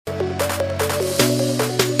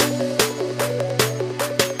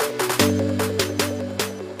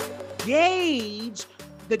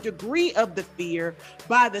the degree of the fear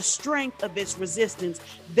by the strength of its resistance.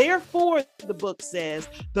 Therefore, the book says,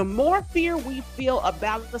 the more fear we feel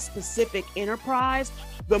about a specific enterprise,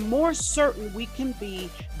 the more certain we can be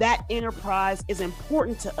that enterprise is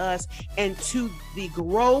important to us and to the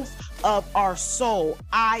growth of our soul,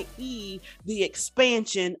 i.e., the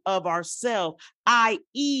expansion of ourself,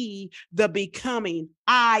 i.e., the becoming,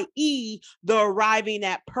 i.e., the arriving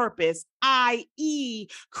at purpose, i.e.,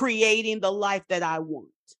 creating the life that I want.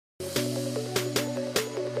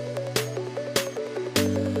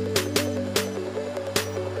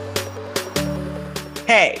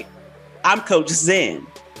 Hey, I'm Coach Zen,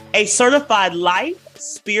 a certified life,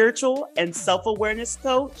 spiritual, and self-awareness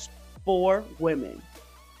coach for women.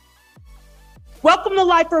 Welcome to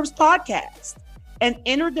Life Herbs Podcast, an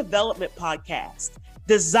inner development podcast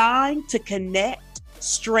designed to connect,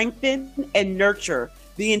 strengthen, and nurture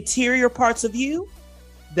the interior parts of you,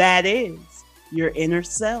 that is, your inner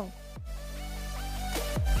self.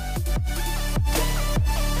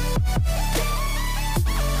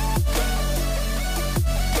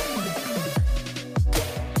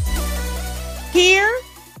 Here,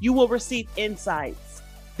 you will receive insights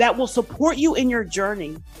that will support you in your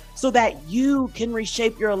journey so that you can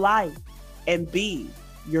reshape your life and be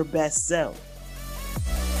your best self.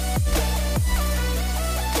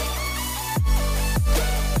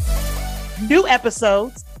 New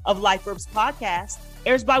episodes of Life Herbs Podcast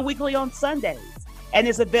airs bi-weekly on Sundays and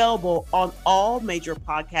is available on all major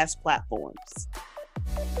podcast platforms.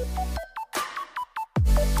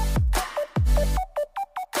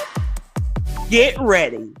 Get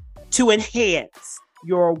ready to enhance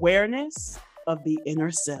your awareness of the inner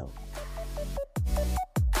self.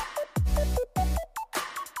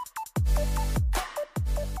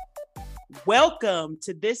 Welcome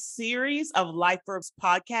to this series of Life Herbs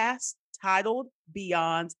Podcast titled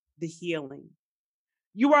Beyond the Healing.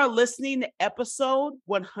 You are listening to episode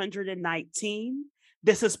 119.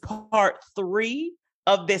 This is part 3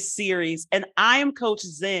 of this series, and I am Coach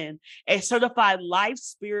Zen, a certified life,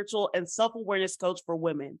 spiritual, and self-awareness coach for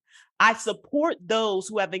women. I support those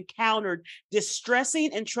who have encountered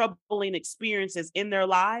distressing and troubling experiences in their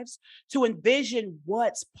lives to envision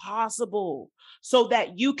what's possible so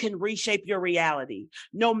that you can reshape your reality.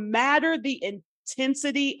 No matter the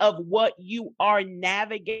intensity of what you are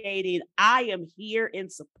navigating, I am here in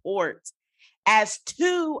support. As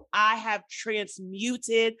two, I have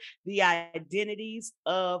transmuted the identities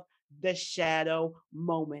of the shadow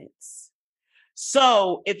moments.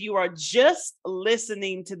 So if you are just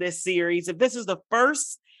listening to this series, if this is the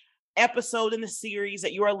first episode in the series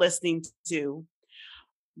that you are listening to,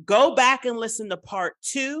 go back and listen to part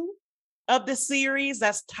 2 of the series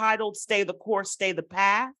that's titled Stay the Course, Stay the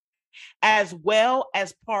Path, as well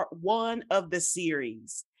as part 1 of the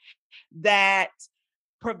series that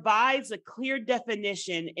provides a clear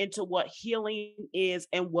definition into what healing is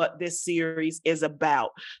and what this series is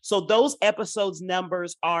about. So those episodes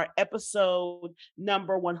numbers are episode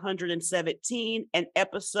number 117 and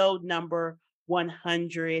episode number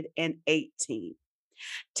 118.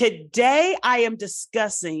 Today, I am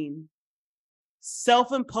discussing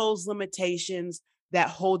self-imposed limitations that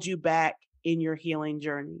hold you back in your healing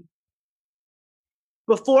journey.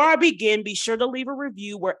 Before I begin, be sure to leave a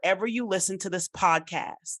review wherever you listen to this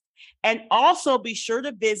podcast. And also be sure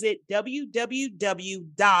to visit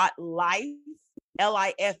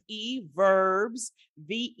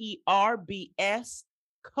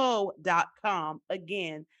www.lifeverbsco.com.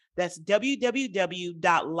 Again, that's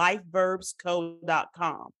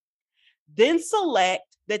www.lifeverbsco.com. Then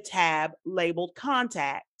select the tab labeled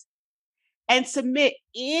Contact and submit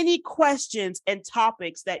any questions and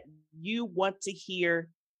topics that you want to hear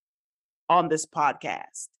on this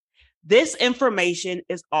podcast. This information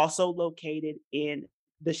is also located in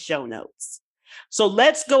the show notes. So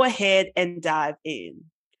let's go ahead and dive in.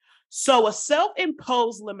 So a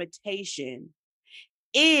self-imposed limitation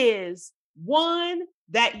is one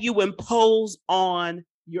that you impose on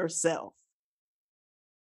yourself.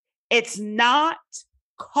 It's not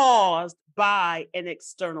caused by an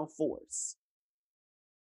external force.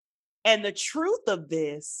 And the truth of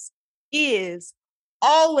this is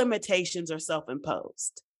all limitations are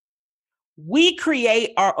self-imposed. We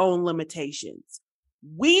create our own limitations.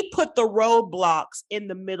 We put the roadblocks in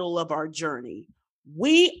the middle of our journey.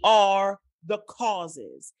 We are the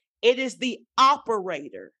causes. It is the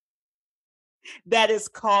operator that is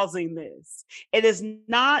causing this. It is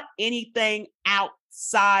not anything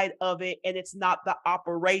outside of it, and it's not the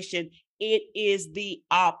operation. It is the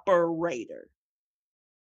operator.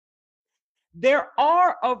 There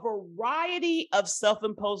are a variety of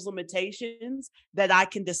self-imposed limitations that I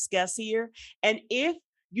can discuss here. And if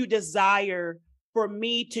you desire for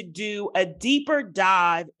me to do a deeper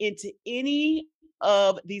dive into any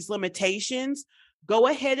of these limitations, go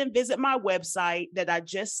ahead and visit my website that I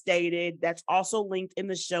just stated. That's also linked in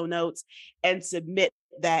the show notes, and submit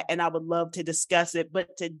that. And I would love to discuss it.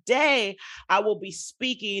 But today I will be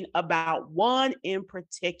speaking about one in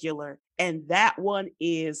particular, and that one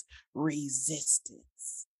is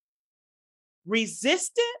resistance.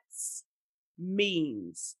 Resistance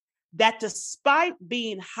means that despite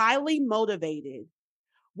being highly motivated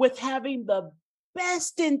with having the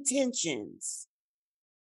best intentions,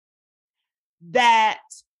 that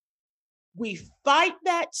we fight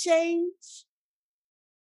that change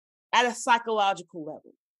at a psychological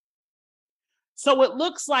level. So it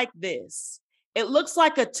looks like this. It looks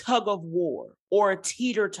like a tug of war or a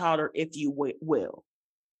teeter-totter, if you will,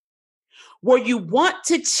 where you want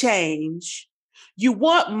to change, you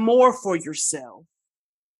want more for yourself,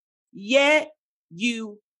 yet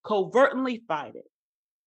you covertly fight it.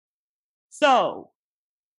 So,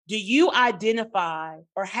 do you identify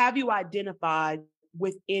or have you identified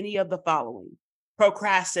with any of the following?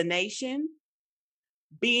 Procrastination,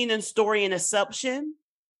 being in story and assumption.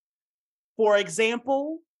 For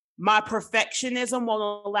example, my perfectionism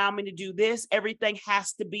won't allow me to do this. Everything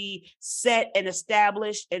has to be set and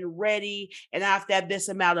established and ready, and I have to have this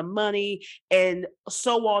amount of money, and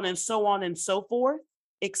so on and so on and so forth,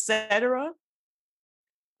 etc.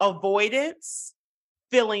 Avoidance,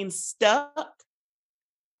 feeling stuck,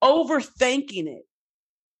 overthinking it,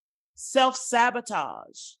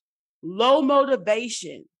 self-sabotage, low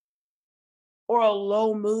motivation, or a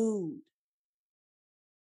low mood.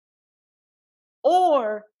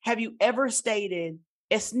 Or have you ever stated,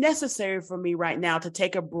 it's necessary for me right now to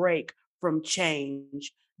take a break from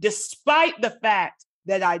change, despite the fact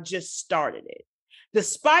that I just started it?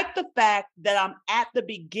 Despite the fact that I'm at the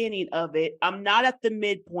beginning of it, I'm not at the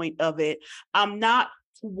midpoint of it, I'm not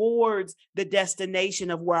towards the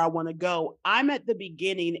destination of where I want to go. I'm at the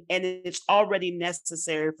beginning and it's already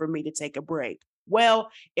necessary for me to take a break.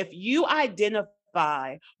 Well, if you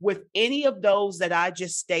identify with any of those that I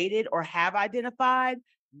just stated or have identified,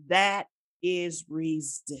 that is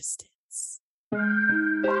resistance.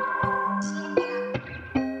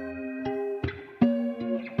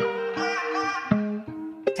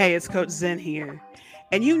 Hey, it's Coach Zen here.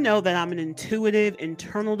 And you know that I'm an intuitive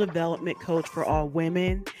internal development coach for all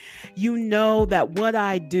women. You know that what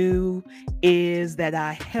I do is that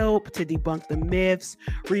I help to debunk the myths,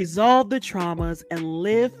 resolve the traumas, and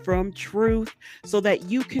live from truth so that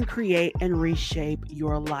you can create and reshape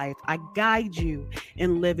your life. I guide you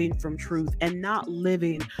in living from truth and not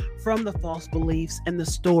living from the false beliefs and the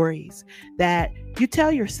stories that you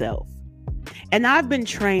tell yourself. And I've been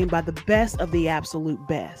trained by the best of the absolute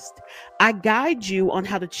best. I guide you on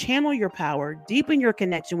how to channel your power, deepen your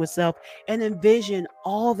connection with self, and envision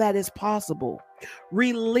all that is possible.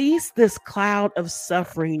 Release this cloud of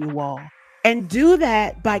suffering, you all. And do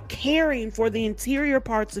that by caring for the interior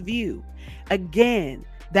parts of you. Again,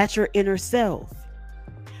 that's your inner self.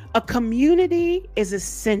 A community is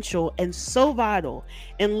essential and so vital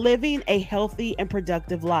in living a healthy and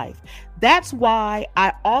productive life. That's why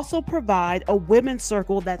I also provide a women's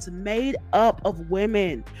circle that's made up of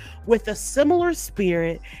women with a similar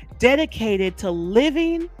spirit, dedicated to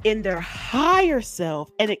living in their higher self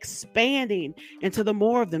and expanding into the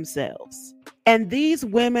more of themselves. And these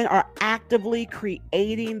women are actively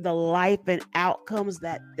creating the life and outcomes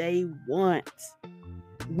that they want.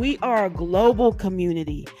 We are a global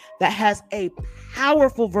community that has a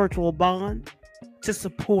powerful virtual bond to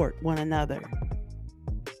support one another.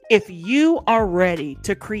 If you are ready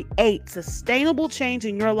to create sustainable change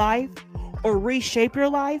in your life or reshape your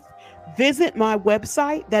life, visit my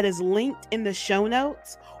website that is linked in the show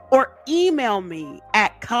notes, or email me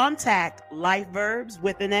at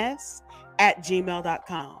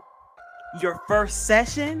contactlifeverbs@gmail.com. Your first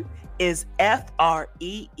session is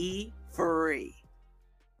FREE free.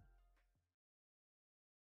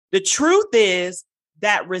 The truth is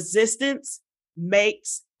that resistance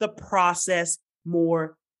makes the process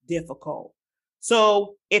more difficult.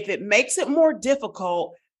 So if it makes it more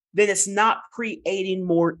difficult, then it's not creating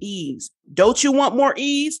more ease. Don't you want more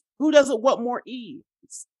ease? Who doesn't want more ease?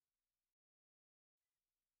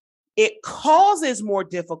 It causes more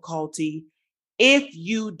difficulty if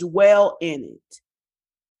you dwell in it.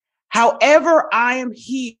 However, I am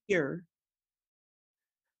here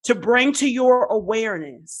to bring to your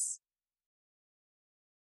awareness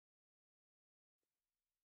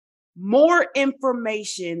more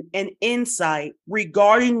information and insight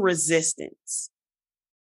regarding resistance.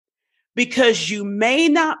 because you may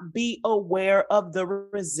not be aware of the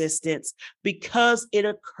resistance because it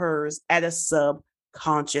occurs at a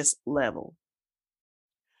subconscious level.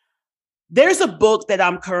 There's a book that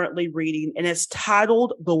I'm currently reading, and it's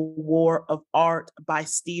titled The War of Art by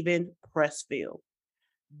Steven Pressfield.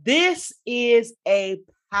 This is a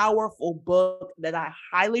powerful book that I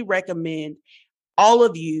highly recommend all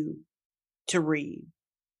of you to read.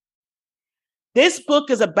 This book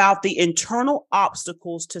is about the internal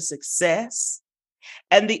obstacles to success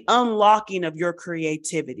and the unlocking of your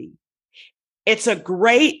creativity. It's a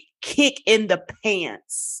great kick in the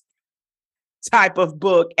pants type of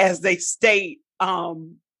book, as they state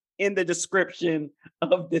in the description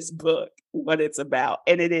of this book, what it's about.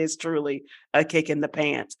 And it is truly a kick in the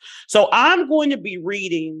pants. So I'm going to be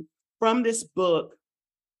reading from this book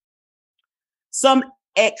some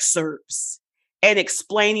excerpts and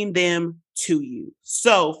explaining them to you.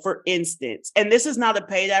 So, for instance, and this is not a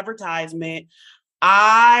paid advertisement,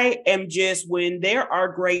 I am just, when there are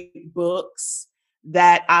great books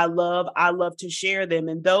that I love to share them.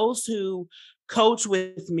 And those who coach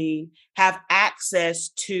with me have access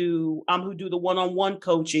to, who do the one-on-one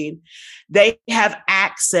coaching, they have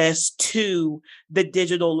access to the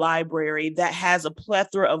digital library that has a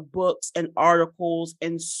plethora of books and articles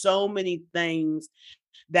and so many things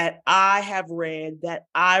that I have read that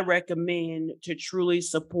I recommend to truly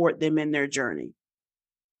support them in their journey.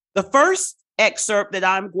 The first excerpt that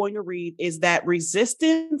I'm going to read is that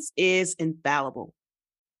resistance is infallible.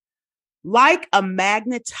 Like a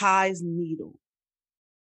magnetized needle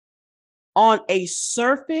on a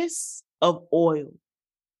surface of oil,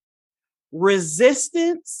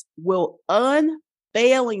 resistance will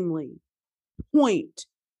unfailingly point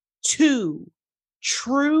to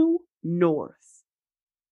true north,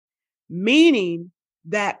 meaning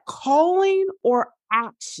that calling or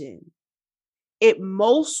action it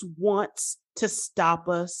most wants to stop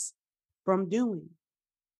us from doing.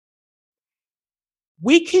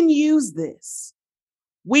 We can use this.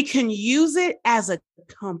 We can use it as a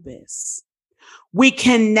compass. We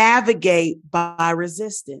can navigate by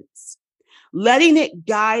resistance, letting it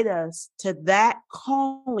guide us to that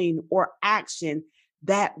calling or action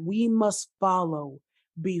that we must follow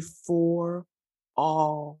before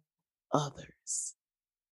all others.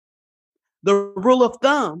 The rule of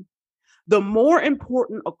thumb: the more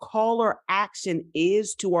important a call or action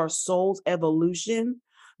is to our soul's evolution,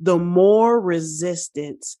 the more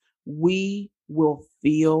resistance we will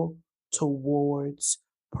feel towards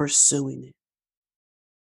pursuing it.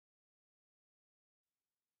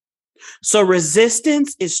 So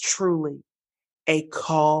resistance is truly a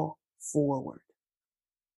call forward.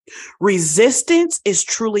 Resistance is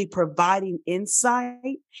truly providing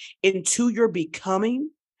insight into your becoming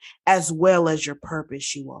as well as your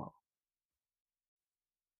purpose, you all.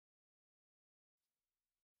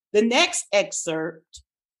 The next excerpt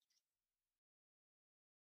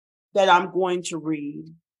that I'm going to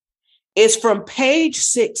read is from page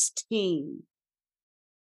 16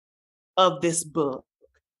 of this book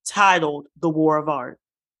titled The War of Art.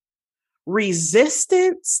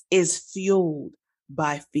 Resistance is fueled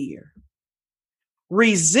by fear.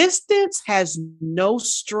 Resistance has no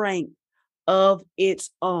strength of its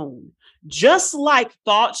own. Just like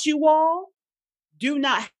thoughts, you all, do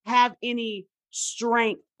not have any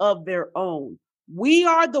strength of their own. We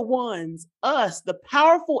are the ones, us, the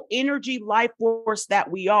powerful energy life force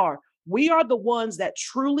that we are the ones that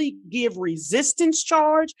truly give resistance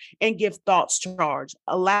charge and give thoughts charge.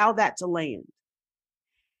 Allow that to land.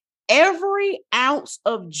 Every ounce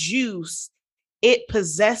of juice it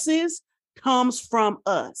possesses comes from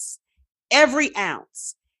us. Every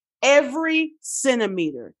ounce, every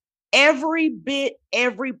centimeter, every bit,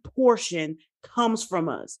 every portion comes from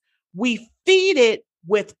us. We feed it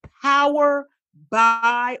with power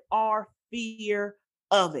by our fear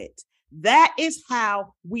of it. That is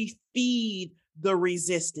how we feed the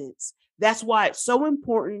resistance. That's why it's so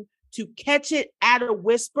important to catch it at a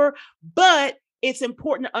whisper, but it's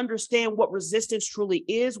important to understand what resistance truly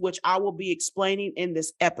is, which I will be explaining in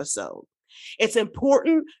this episode. It's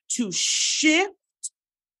important to shift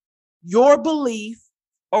your belief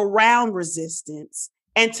around resistance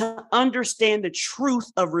and to understand the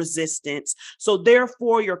truth of resistance. So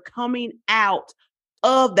therefore, you're coming out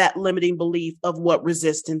of that limiting belief of what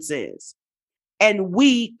resistance is. And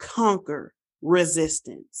we conquer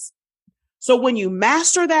resistance. So when you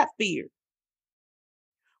master that fear,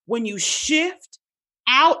 when you shift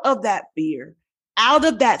out of that fear, out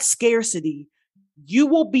of that scarcity, you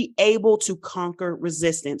will be able to conquer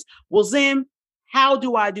resistance. Well, Zim, how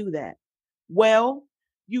do I do that? Well,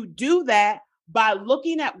 you do that by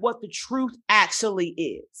looking at what the truth actually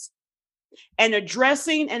is. and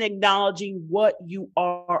addressing and acknowledging what you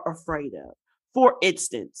are afraid of. For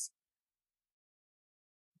instance,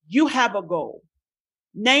 you have a goal.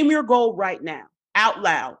 Name your goal right now, out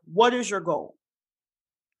loud. What is your goal?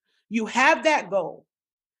 You have that goal.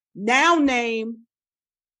 Now name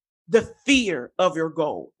the fear of your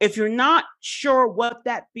goal. If you're not sure what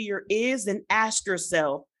that fear is, then ask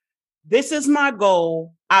yourself, this is my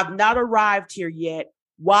goal. I've not arrived here yet.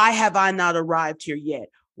 Why have I not arrived here yet?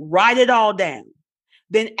 Write it all down.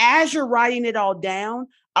 Then, as you're writing it all down,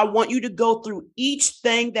 I want you to go through each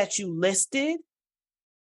thing that you listed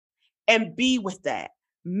and be with that.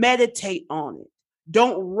 Meditate on it.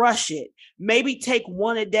 Don't rush it. Maybe take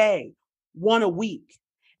one a day, one a week.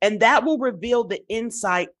 And that will reveal the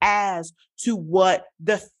insight as to what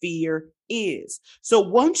the fear is. So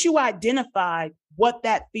once you identify what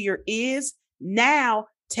that fear is, now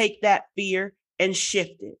take that fear and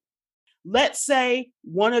shift it. Let's say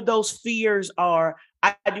one of those fears are,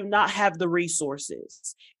 I do not have the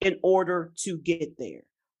resources in order to get there.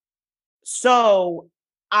 So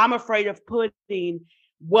I'm afraid of putting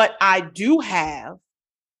what I do have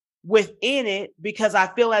within it because I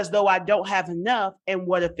feel as though I don't have enough. And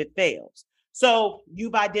what if it fails? So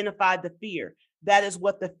you've identified the fear. That is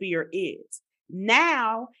what the fear is.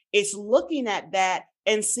 Now it's looking at that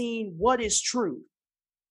and seeing what is true.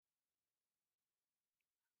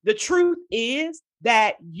 The truth is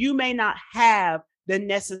that you may not have the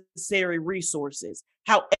necessary resources.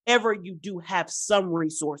 However, you do have some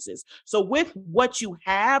resources. So with what you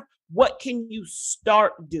have, what can you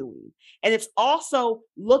start doing? And it's also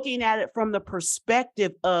looking at it from the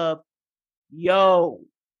perspective of,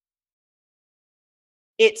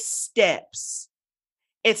 it's steps.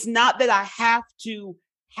 It's not that I have to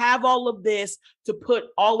have all of this to put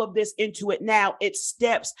all of this into it now. It's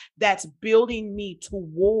steps that's building me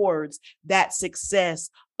towards that success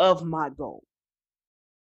of my goal.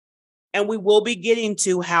 And we will be getting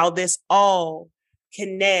to how this all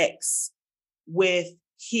connects with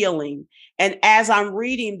healing. And as I'm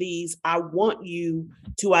reading these, I want you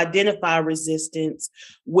to identify resistance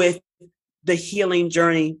with the healing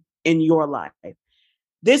journey in your life.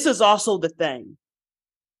 This is also the thing.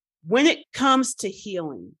 When it comes to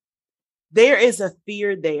healing, there is a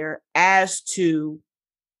fear there as to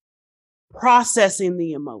processing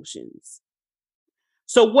the emotions.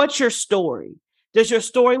 So what's your story? Does your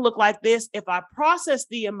story look like this? If I process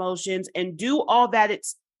the emotions and do all that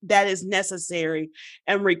is necessary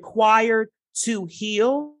and required to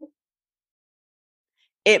heal,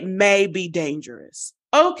 it may be dangerous.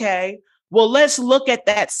 Okay, well, let's look at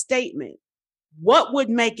that statement. What would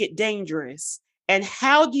make it dangerous? And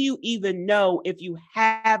how do you even know if you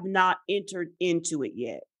have not entered into it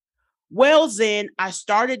yet? Well, then I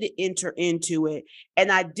started to enter into it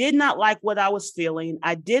and I did not like what I was feeling.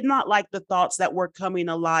 I did not like the thoughts that were coming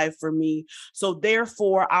alive for me. So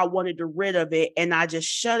therefore, I wanted to rid of it and I just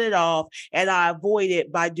shut it off and I avoid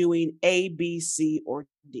it by doing A, B, C, or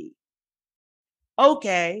D.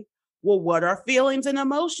 Okay. Well, what are feelings and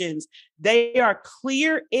emotions? They are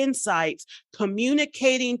clear insights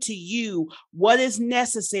communicating to you what is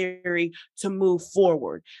necessary to move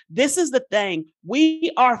forward. This is the thing.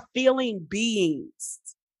 We are feeling beings.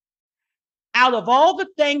 Out of all the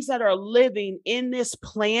things that are living in this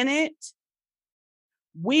planet,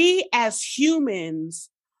 we as humans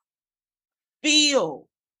feel.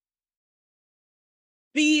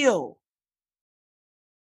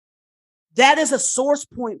 That is a source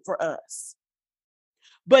point for us.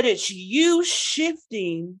 But it's you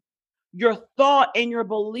shifting your thought and your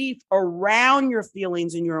belief around your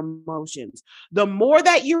feelings and your emotions. The more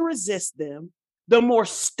that you resist them, the more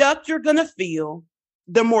stuck you're going to feel,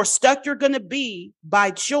 the more stuck you're going to be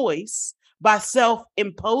by choice, by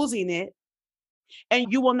self-imposing it, and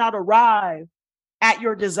you will not arrive at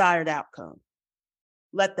your desired outcome.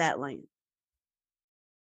 Let that land.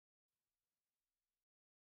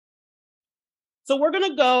 So we're going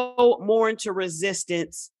to go more into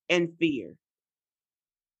resistance and fear.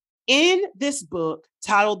 In this book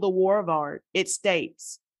titled The War of Art, it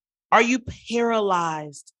states, are you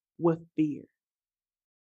paralyzed with fear?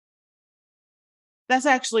 That's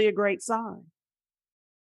actually a great sign.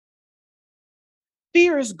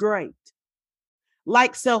 Fear is great.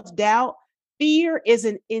 Like self-doubt, fear is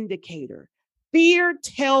an indicator. Fear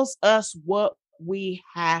tells us what we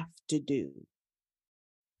have to do.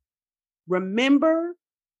 Remember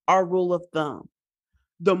our rule of thumb.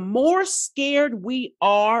 The more scared we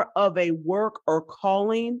are of a work or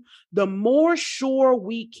calling, the more sure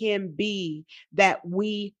we can be that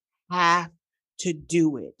we have to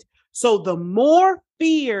do it. So the more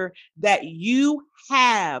fear that you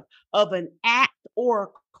have of an act or a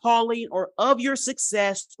calling or of your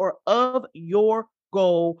success or of your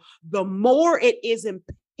goal, the more it is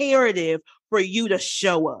imperative for you to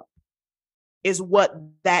show up, is what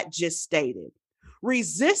that just stated.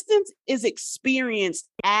 Resistance is experienced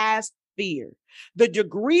as fear. The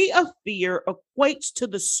degree of fear equates to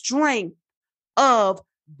the strength of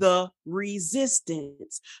the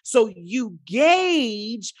resistance. So you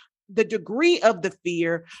gauge the degree of the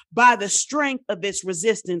fear by the strength of its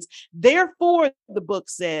resistance. Therefore, the book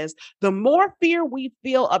says, the more fear we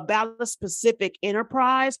feel about a specific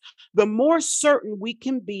enterprise, the more certain we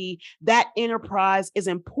can be that enterprise is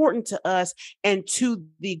important to us and to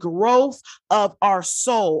the growth of our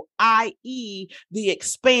soul, i.e., the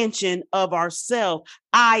expansion of ourself,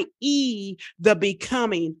 i.e., the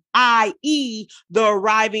becoming, i.e., the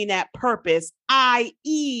arriving at purpose,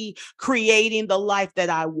 i.e., creating the life that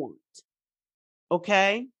I want.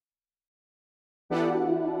 Okay?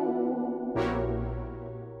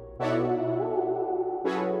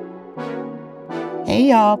 Hey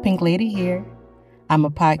y'all, Pink Lady here. I'm a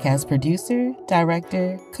podcast producer,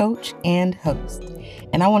 director, coach, and host.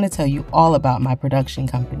 And I want to tell you all about my production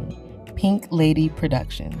company, Pink Lady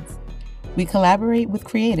Productions. We collaborate with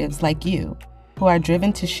creatives like you who are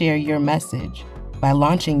driven to share your message by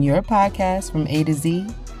launching your podcast from A to Z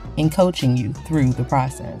and coaching you through the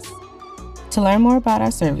process. To learn more about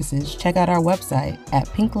our services, check out our website at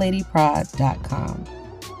pinkladyprod.com.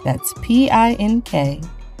 That's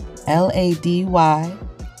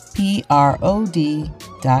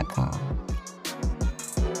PINKLADYPROD.com.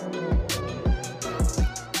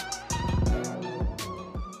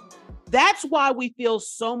 That's why we feel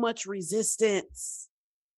so much resistance.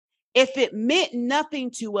 If it meant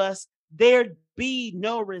nothing to us, there'd be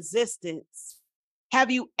no resistance. Have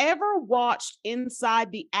you ever watched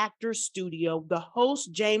Inside the Actor's Studio, the host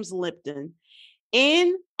James Lipton,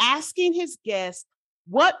 in asking his guests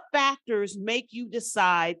what factors make you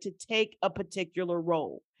decide to take a particular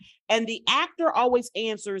role? And the actor always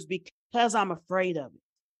answers, because I'm afraid of it.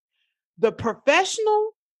 The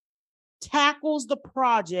professional tackles the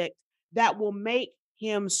project that will make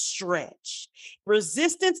him stretch.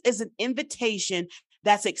 Resistance is an invitation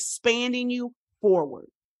that's expanding you forward,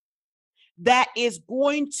 that is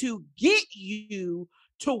going to get you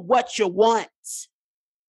to what you want.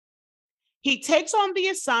 He takes on the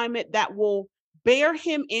assignment that will bear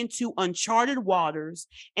him into uncharted waters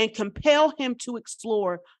and compel him to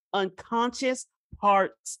explore unconscious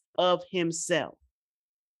parts of himself.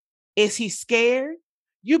 Is he scared?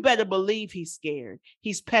 You better believe he's scared.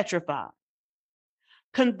 He's petrified.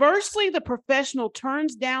 Conversely, the professional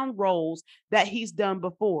turns down roles that he's done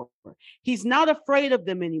before. He's not afraid of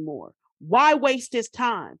them anymore. Why waste his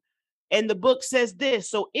time? And the book says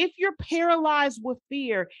this. So if you're paralyzed with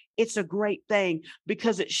fear, it's a great thing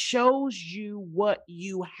because it shows you what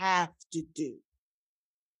you have to do.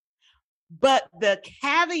 But the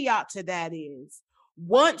caveat to that is,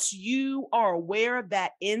 once you are aware of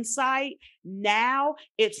that insight, now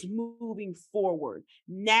it's moving forward.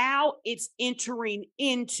 Now it's entering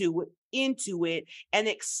into it and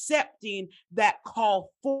accepting that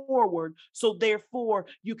call forward. So therefore,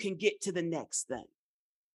 you can get to the next thing.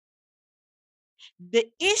 The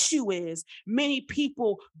issue is many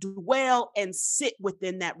people dwell and sit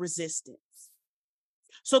within that resistance.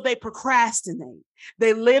 So they procrastinate.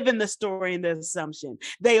 They live in the story and the assumption.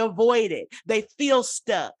 They avoid it. They feel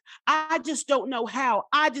stuck. I just don't know how.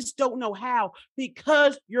 I just don't know how,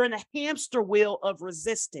 because you're in a hamster wheel of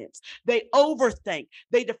resistance. They overthink.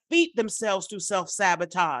 They defeat themselves through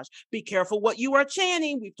self-sabotage. Be careful what you are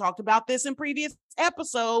chanting. We've talked about this in previous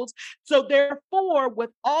episodes. So therefore,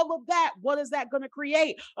 with all of that, what is that going to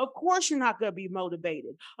create? Of course, you're not going to be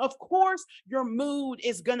motivated. Of course, your mood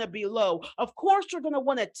is going to be low. Of course, you're going to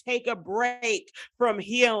want to take a break from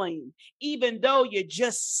healing, even though you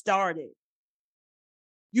just started.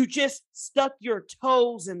 You just stuck your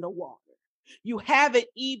toes in the water. You haven't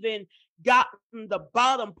even gotten the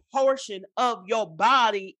bottom portion of your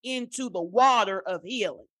body into the water of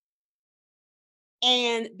healing.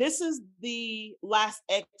 And this is the last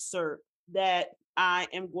excerpt that I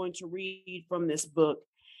am going to read from this book.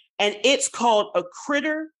 And it's called A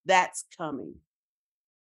Critter That's Coming.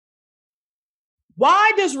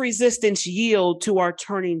 Why does resistance yield to our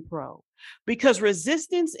turning pro? Because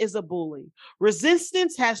resistance is a bully.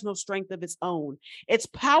 Resistance has no strength of its own. Its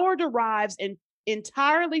power derives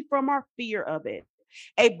entirely from our fear of it.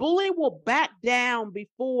 A bully will back down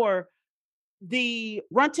before the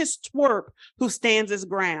runtus twerp who stands his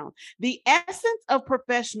ground. The essence of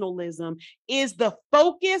professionalism is the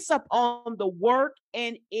focus upon the work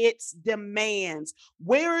and its demands.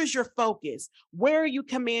 Where is your focus? Where are you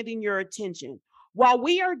commanding your attention? While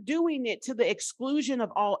we are doing it to the exclusion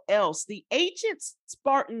of all else, the ancient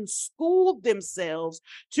Spartans schooled themselves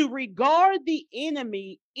to regard the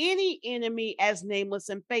enemy, any enemy, as nameless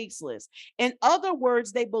and faceless. In other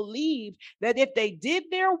words, they believed that if they did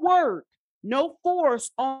their work, no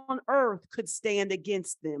force on earth could stand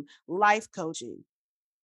against them. Life coaching,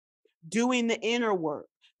 doing the inner work,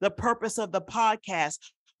 the purpose of the podcast.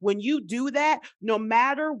 When you do that, no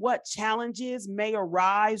matter what challenges may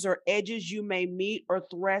arise or edges you may meet or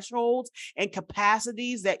thresholds and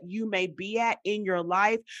capacities that you may be at in your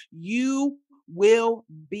life, you will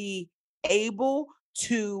be able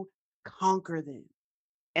to conquer them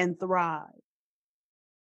and thrive.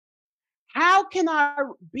 How can I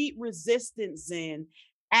beat resistance then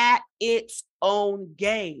at its own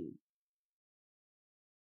game?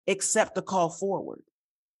 Accept the call forward.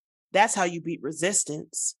 That's how you beat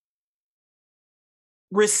resistance.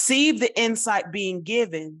 Receive the insight being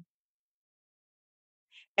given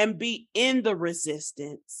and be in the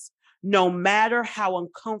resistance, no matter how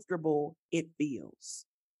uncomfortable it feels.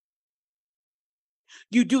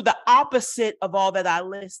 You do the opposite of all that I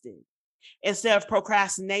listed. Instead of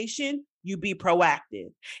procrastination, you be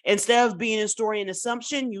proactive. Instead of being in story and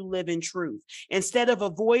assumption, you live in truth. Instead of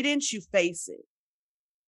avoidance, you face it.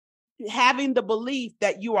 Having the belief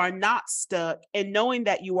that you are not stuck and knowing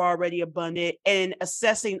that you are already abundant and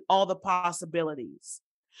assessing all the possibilities.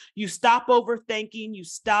 You stop overthinking, you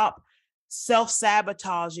stop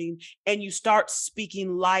self-sabotaging, and you start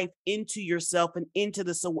speaking life into yourself and into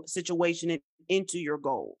the situation and into your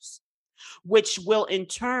goals, which will in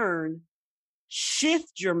turn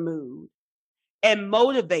shift your mood and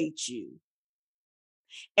motivate you.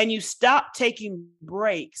 And you stop taking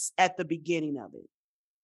breaks at the beginning of it.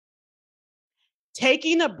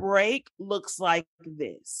 Taking a break looks like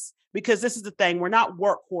this, because this is the thing. We're not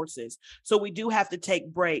workhorses, so we do have to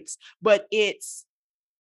take breaks, but it's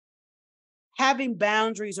having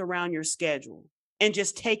boundaries around your schedule and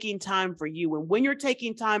just taking time for you. And when you're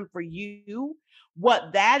taking time for you,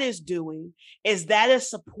 what that is doing is that is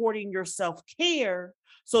supporting your self-care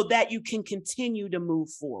so that you can continue to move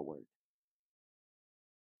forward.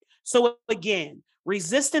 So again,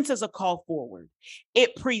 resistance is a call forward.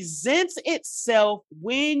 It presents itself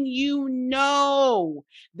when you know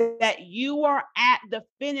that you are at the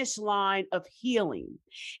finish line of healing.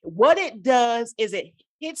 What it does is it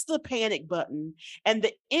hits the panic button, and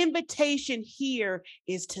the invitation here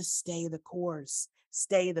is to stay the course,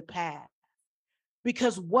 stay the path.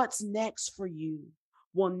 Because what's next for you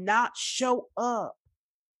will not show up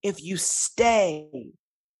if you stay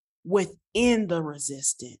within the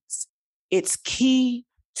resistance. It's key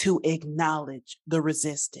to acknowledge the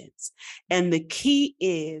resistance. And the key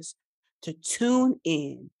is to tune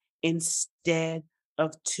in instead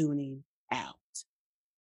of tuning out.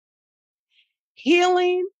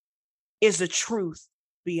 Healing is the truth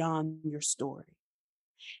beyond your story.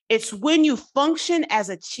 It's when you function as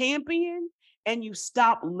a champion and you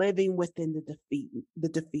stop living within the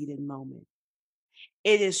defeated moment.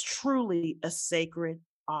 It is truly a sacred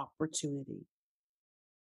opportunity.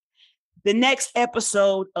 The next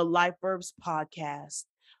episode of Life Verbs podcast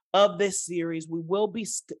of this series, we will be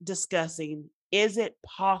discussing, is it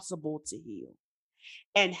possible to heal?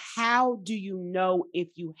 And how do you know if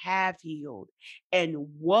you have healed? And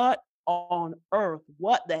what on earth,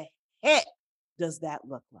 what the heck does that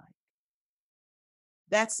look like?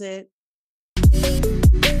 That's it.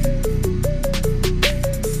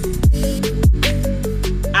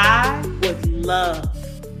 I would love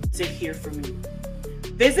to hear from you.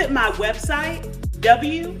 Visit my website,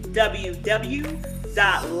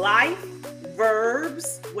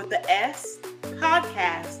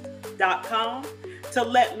 www.lifeverbspodcast.com, to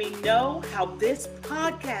let me know how this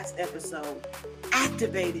podcast episode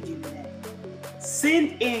activated you today.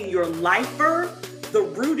 Send in your life verb, the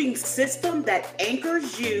rooting system that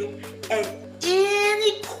anchors you, and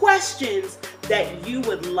any questions that you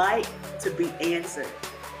would like to be answered.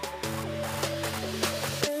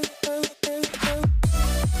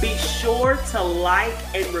 Be sure to like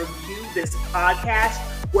and review this podcast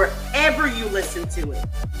wherever you listen to it.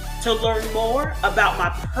 To learn more about my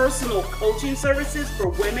personal coaching services for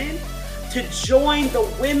women, to join the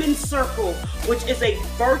Women's Circle, which is a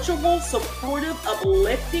virtual, supportive,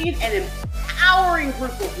 uplifting, and empowering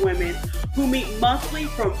group of women who meet monthly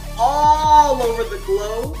from all over the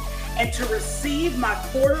globe. And to receive my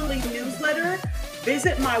quarterly newsletter,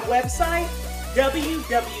 visit my website,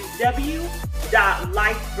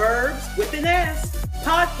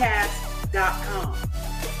 www.lifeverbspodcast.com.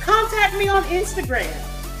 Contact me on Instagram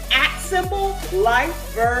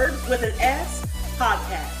 @lifeverbs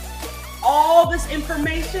podcast. All this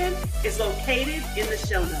information is located in the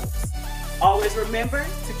show notes. Always remember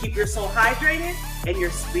to keep your soul hydrated and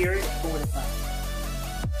your spirit fortified.